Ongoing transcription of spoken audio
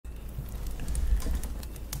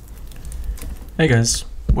Hey guys,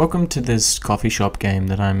 welcome to this coffee shop game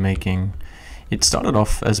that I'm making. It started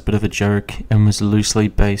off as a bit of a joke and was loosely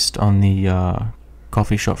based on the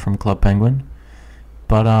coffee shop from Club Penguin.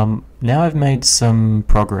 But now I've made some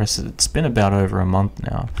progress. It's been about over a month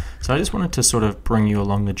now. So I just wanted to sort of bring you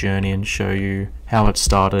along the journey and show you how it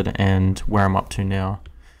started and where I'm up to now.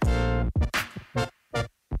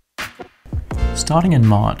 Starting in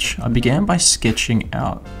March, I began by sketching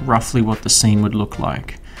out roughly what the scene would look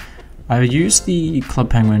like. I used the Club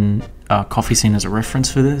Penguin coffee scene as a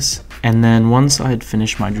reference for this, and then once I had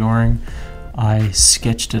finished my drawing, I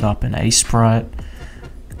sketched it up in Sprite,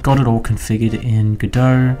 got it all configured in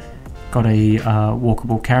Godot, got a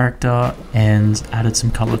walkable character, and added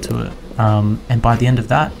some color to it. And by the end of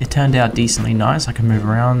that, it turned out decently nice. I could move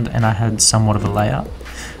around, and I had somewhat of a layout.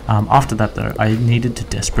 After that though, I needed to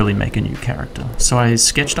desperately make a new character. So I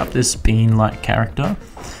sketched up this bean-like character,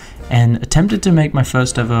 and attempted to make my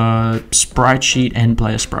first ever sprite sheet and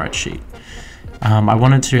player sprite sheet. I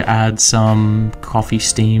wanted to add some coffee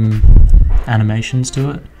steam animations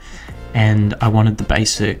to it, and I wanted the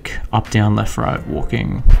basic up, down, left, right,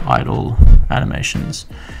 walking, idle animations.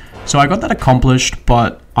 So I got that accomplished,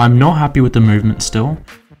 but I'm not happy with the movement still.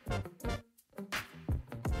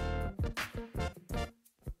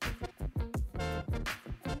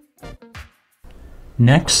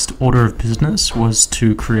 Next order of business was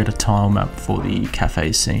to create a tile map for the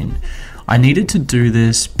cafe scene. I needed to do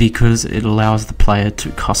this because it allows the player to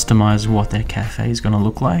customize what their cafe is going to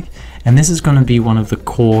look like, and this is going to be one of the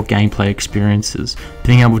core gameplay experiences,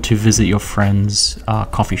 being able to visit your friend's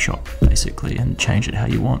coffee shop basically and change it how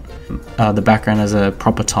you want. The background has a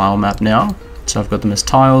proper tile map now, so I've got them as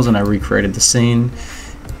tiles and I recreated the scene,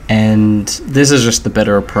 and this is just the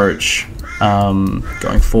better approach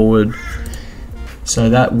going forward. So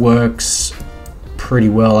that works pretty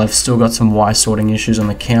well. I've still got some Y sorting issues on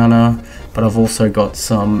the counter, but I've also got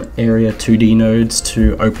some area 2D nodes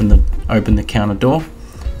to open the counter door.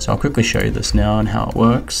 So I'll quickly show you this now and how it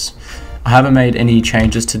works. I haven't made any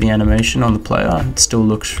changes to the animation on the player. It still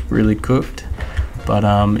looks really cooked. But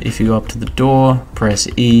if you go up to the door, press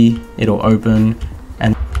E, it'll open.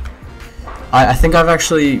 And I think I've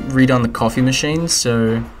actually redone the coffee machine.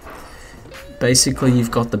 So basically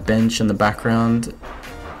you've got the bench in the background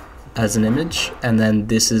as an image, and then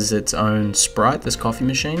this is its own sprite, this coffee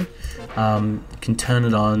machine. You can turn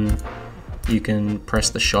it on, you can press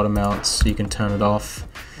the shutter mounts, you can turn it off,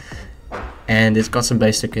 and it's got some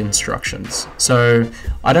basic instructions. So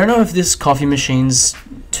I don't know if this coffee machine's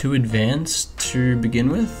too advanced to begin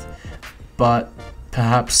with, but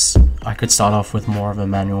perhaps I could start off with more of a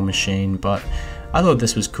manual machine, but I thought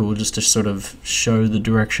this was cool just to sort of show the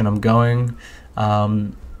direction I'm going.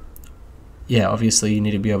 Yeah, obviously you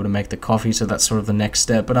need to be able to make the coffee, so that's sort of the next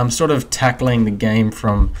step, but I'm sort of tackling the game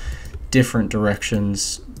from different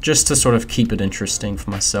directions just to sort of keep it interesting for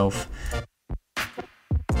myself.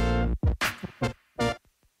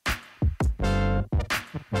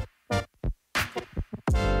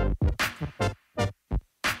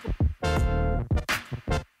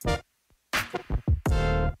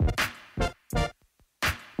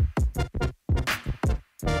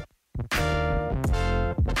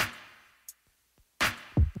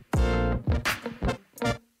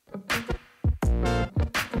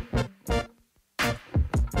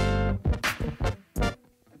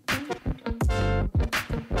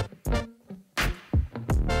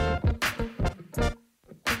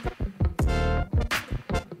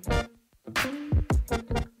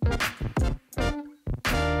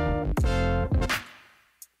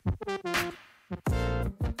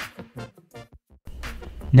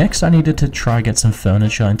 Next, I needed to try get some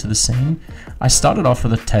furniture into the scene. I started off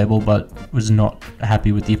with a table but was not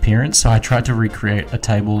happy with the appearance, so I tried to recreate a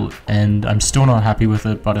table, and I'm still not happy with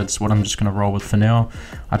it, but it's what I'm just going to roll with for now.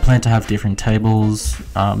 I plan to have different tables,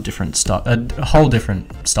 a whole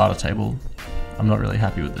different starter table. I'm not really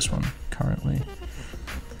happy with this one currently.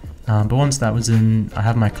 But once that was in, I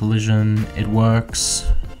have my collision, it works.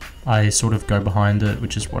 I sort of go behind it,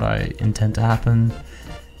 which is what I intend to happen,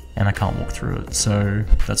 and I can't walk through it, so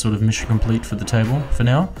that's sort of mission complete for the table for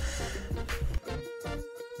now.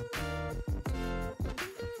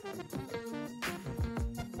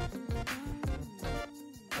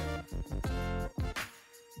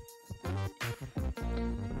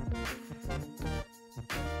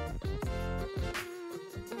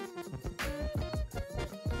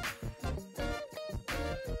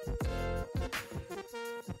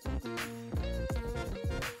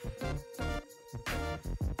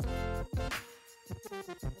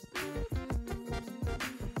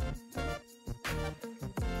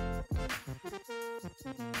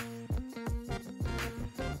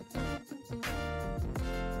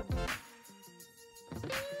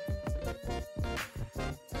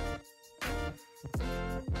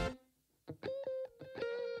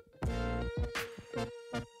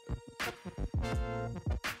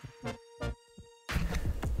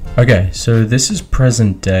 Okay, so this is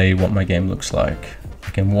present day what my game looks like. I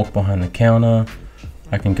can walk behind the counter,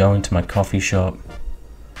 I can go into my coffee shop,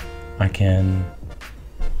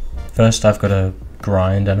 first I've got a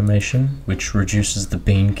grind animation which reduces the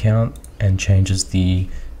bean count and changes the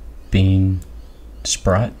bean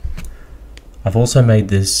sprite. I've also made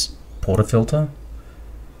this portafilter,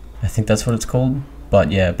 I think that's what it's called,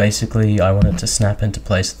 but yeah, basically I want it to snap into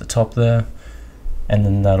place at the top there, and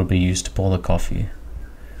then that'll be used to pour the coffee.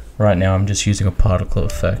 Right now I'm just using a particle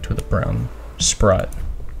effect with a brown sprite.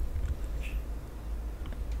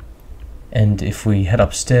 And if we head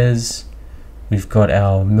upstairs, we've got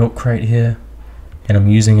our milk crate here, and I'm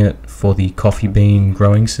using it for the coffee bean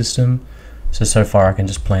growing system. So far I can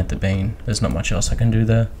just plant the bean, there's not much else I can do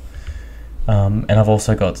there. And I've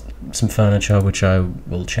also got some furniture which I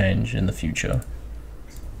will change in the future.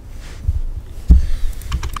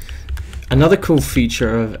 Another cool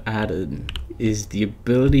feature I've added is the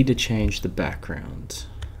ability to change the background.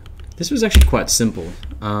 This was actually quite simple.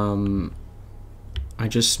 I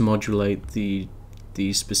just modulate the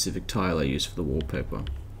specific tile I use for the wallpaper.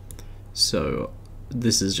 So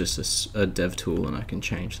this is just a dev tool, and I can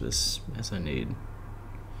change this as I need.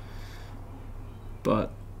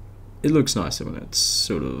 But it looks nicer when it's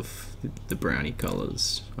sort of the browny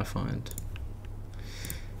colors, I find.